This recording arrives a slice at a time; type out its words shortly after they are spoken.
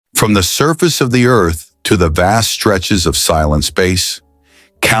From the surface of the Earth to the vast stretches of silent space,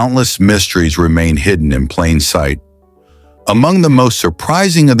 countless mysteries remain hidden in plain sight. Among the most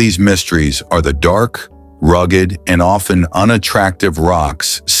surprising of these mysteries are the dark, rugged, and often unattractive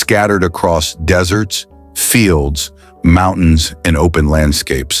rocks scattered across deserts, fields, mountains, and open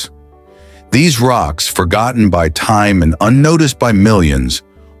landscapes. These rocks, forgotten by time and unnoticed by millions,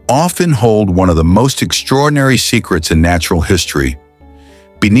 often hold one of the most extraordinary secrets in natural history.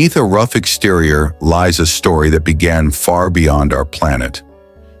 Beneath a rough exterior lies a story that began far beyond our planet.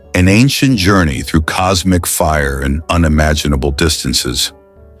 An ancient journey through cosmic fire and unimaginable distances.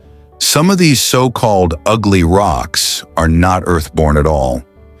 Some of these so-called ugly rocks are not earthborn at all.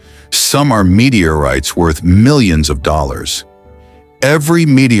 Some are meteorites worth millions of dollars. Every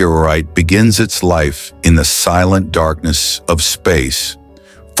meteorite begins its life in the silent darkness of space,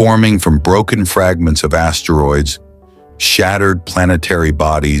 forming from broken fragments of asteroids, shattered planetary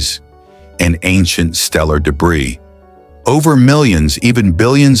bodies, and ancient stellar debris. Over millions, even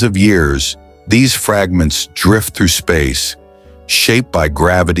billions of years, these fragments drift through space, shaped by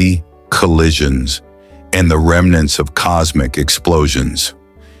gravity, collisions, and the remnants of cosmic explosions.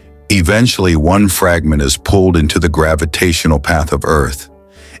 Eventually, one fragment is pulled into the gravitational path of Earth,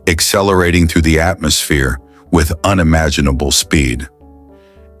 accelerating through the atmosphere with unimaginable speed.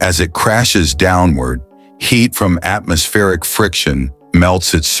 As it crashes downward, heat from atmospheric friction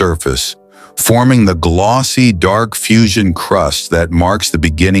melts its surface, forming the glossy, dark fusion crust that marks the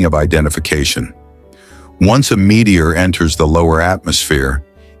beginning of identification. Once a meteor enters the lower atmosphere,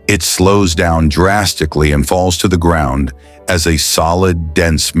 it slows down drastically and falls to the ground as a solid,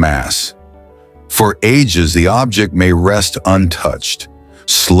 dense mass. For ages, the object may rest untouched,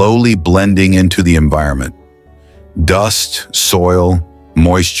 slowly blending into the environment. Dust, soil,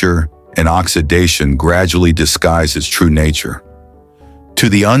 moisture, and oxidation gradually disguise its true nature. To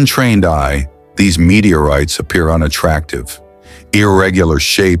the untrained eye, these meteorites appear unattractive. Irregular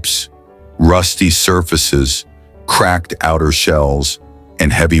shapes, rusty surfaces, cracked outer shells,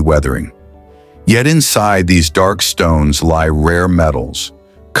 and heavy weathering. Yet inside these dark stones lie rare metals,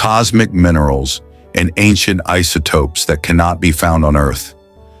 cosmic minerals, and ancient isotopes that cannot be found on Earth.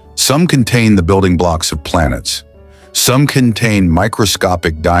 Some contain the building blocks of planets. Some contain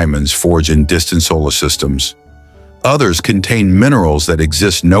microscopic diamonds forged in distant solar systems. Others contain minerals that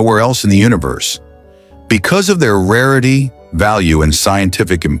exist nowhere else in the universe. Because of their rarity, value, and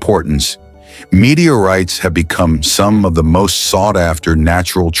scientific importance, meteorites have become some of the most sought-after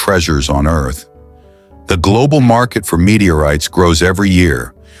natural treasures on Earth. The global market for meteorites grows every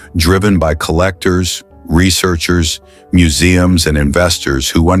year, driven by collectors, researchers, museums, and investors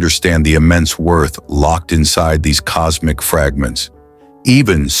who understand the immense worth locked inside these cosmic fragments.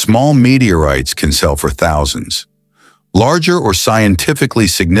 Even small meteorites can sell for thousands. Larger or scientifically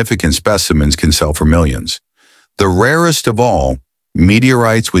significant specimens can sell for millions. The rarest of all,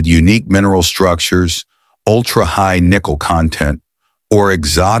 meteorites with unique mineral structures, ultra-high nickel content, or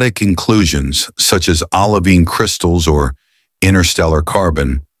exotic inclusions such as olivine crystals or interstellar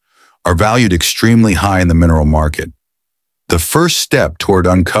carbon, are valued extremely high in the mineral market. The first step toward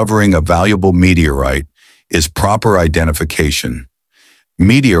uncovering a valuable meteorite is proper identification.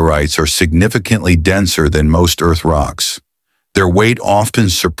 Meteorites are significantly denser than most Earth rocks. Their weight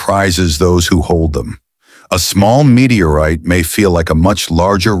often surprises those who hold them. A small meteorite may feel like a much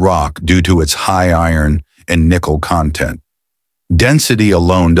larger rock due to its high iron and nickel content. Density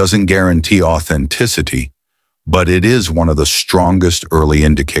alone doesn't guarantee authenticity, but it is one of the strongest early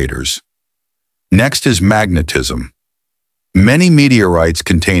indicators. Next is magnetism. Many meteorites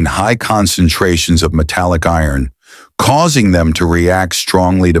contain high concentrations of metallic iron, causing them to react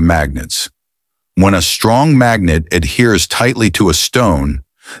strongly to magnets. When a strong magnet adheres tightly to a stone,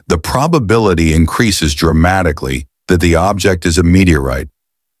 the probability increases dramatically that the object is a meteorite.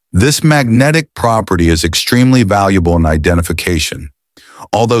 This magnetic property is extremely valuable in identification.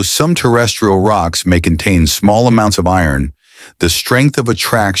 Although some terrestrial rocks may contain small amounts of iron, the strength of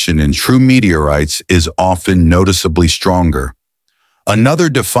attraction in true meteorites is often noticeably stronger. Another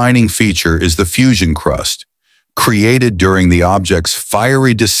defining feature is the fusion crust, created during the object's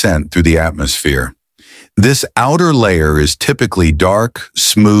fiery descent through the atmosphere. This outer layer is typically dark,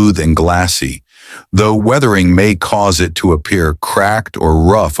 smooth, and glassy, though weathering may cause it to appear cracked or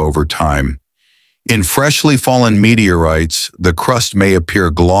rough over time. In freshly fallen meteorites, the crust may appear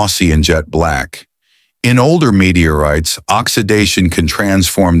glossy and jet black. In older meteorites, oxidation can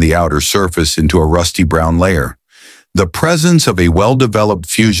transform the outer surface into a rusty brown layer. The presence of a well-developed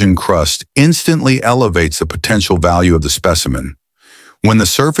fusion crust instantly elevates the potential value of the specimen. When the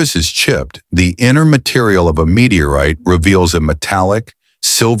surface is chipped, the inner material of a meteorite reveals a metallic,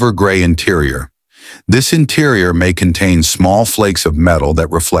 silver-gray interior. This interior may contain small flakes of metal that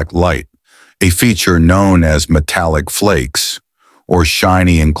reflect light, a feature known as metallic flakes or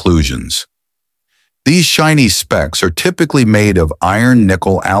shiny inclusions. These shiny specks are typically made of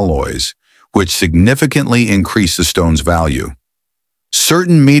iron-nickel alloys, which significantly increase the stone's value.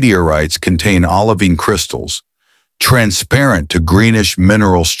 Certain meteorites contain olivine crystals, transparent to greenish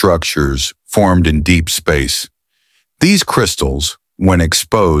mineral structures formed in deep space. These crystals, when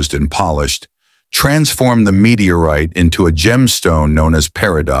exposed and polished, transform the meteorite into a gemstone known as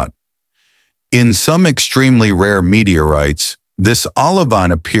peridot. In some extremely rare meteorites, this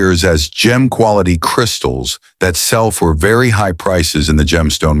olivine appears as gem-quality crystals that sell for very high prices in the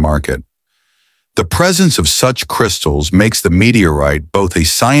gemstone market. The presence of such crystals makes the meteorite both a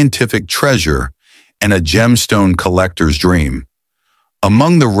scientific treasure and a gemstone collector's dream.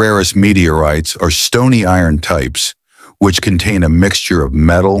 Among the rarest meteorites are stony iron types, which contain a mixture of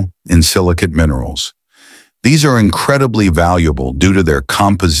metal and silicate minerals. These are incredibly valuable due to their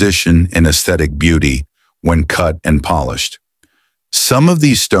composition and aesthetic beauty when cut and polished. Some of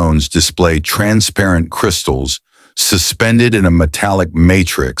these stones display transparent crystals suspended in a metallic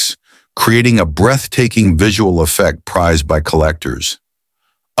matrix, creating a breathtaking visual effect prized by collectors.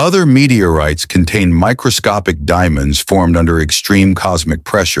 Other meteorites contain microscopic diamonds formed under extreme cosmic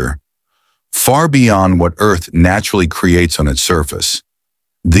pressure, far beyond what Earth naturally creates on its surface.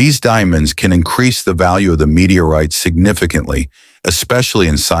 These diamonds can increase the value of the meteorite significantly, especially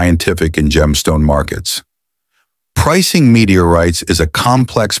in scientific and gemstone markets. Pricing meteorites is a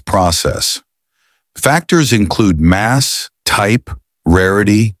complex process. Factors include mass, type,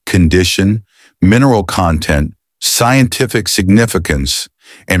 rarity, condition, mineral content, scientific significance,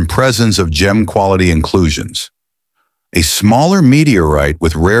 and presence of gem-quality inclusions. A smaller meteorite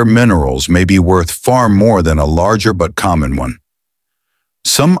with rare minerals may be worth far more than a larger but common one.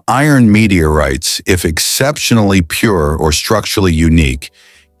 Some iron meteorites, if exceptionally pure or structurally unique,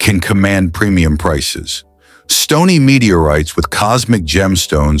 can command premium prices. Stony meteorites with cosmic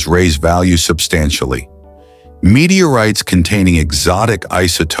gemstones raise value substantially. Meteorites containing exotic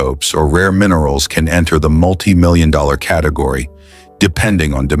isotopes or rare minerals can enter the multi-million-dollar category,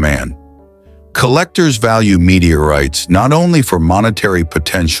 depending on demand. Collectors value meteorites not only for monetary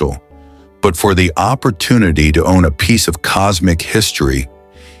potential, but for the opportunity to own a piece of cosmic history.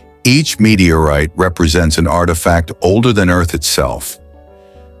 Each meteorite represents an artifact older than Earth itself.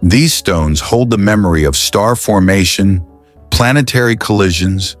 These stones hold the memory of star formation, planetary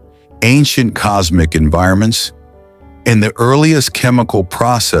collisions, ancient cosmic environments, and the earliest chemical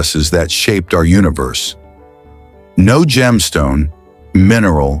processes that shaped our universe. No gemstone,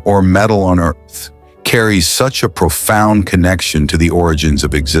 mineral, or metal on Earth carries such a profound connection to the origins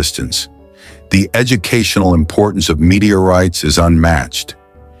of existence. The educational importance of meteorites is unmatched.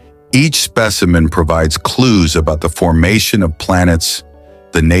 Each specimen provides clues about the formation of planets,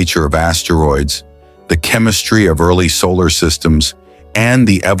 the nature of asteroids, the chemistry of early solar systems, and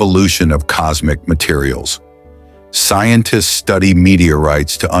the evolution of cosmic materials. Scientists study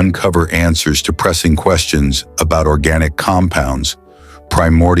meteorites to uncover answers to pressing questions about organic compounds,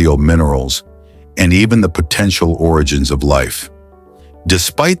 primordial minerals, and even the potential origins of life.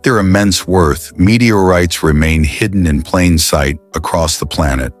 Despite their immense worth, meteorites remain hidden in plain sight across the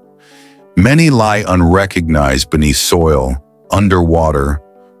planet. Many lie unrecognized beneath soil, underwater,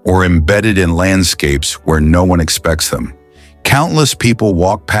 or embedded in landscapes where no one expects them. Countless people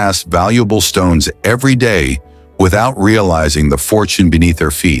walk past valuable stones every day without realizing the fortune beneath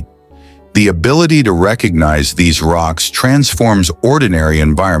their feet. The ability to recognize these rocks transforms ordinary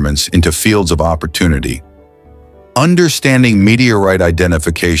environments into fields of opportunity. Understanding meteorite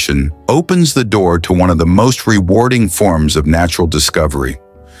identification opens the door to one of the most rewarding forms of natural discovery.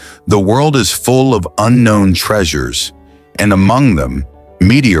 The world is full of unknown treasures, and among them,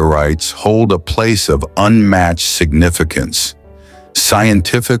 meteorites hold a place of unmatched significance,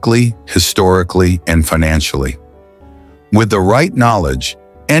 scientifically, historically, and financially. With the right knowledge,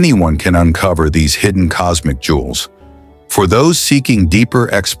 anyone can uncover these hidden cosmic jewels. For those seeking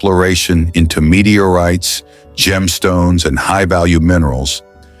deeper exploration into meteorites, gemstones, and high-value minerals,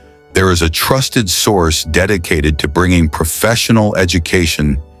 there is a trusted source dedicated to bringing professional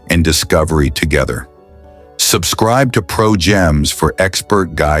education and discovery together. Subscribe to Pro Gems for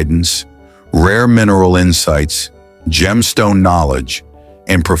expert guidance, rare mineral insights, gemstone knowledge,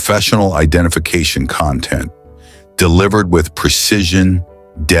 and professional identification content, delivered with precision,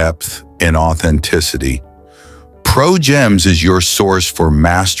 depth, and authenticity. Pro Gems is your source for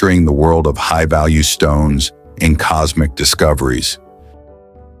mastering the world of high-value stones and cosmic discoveries.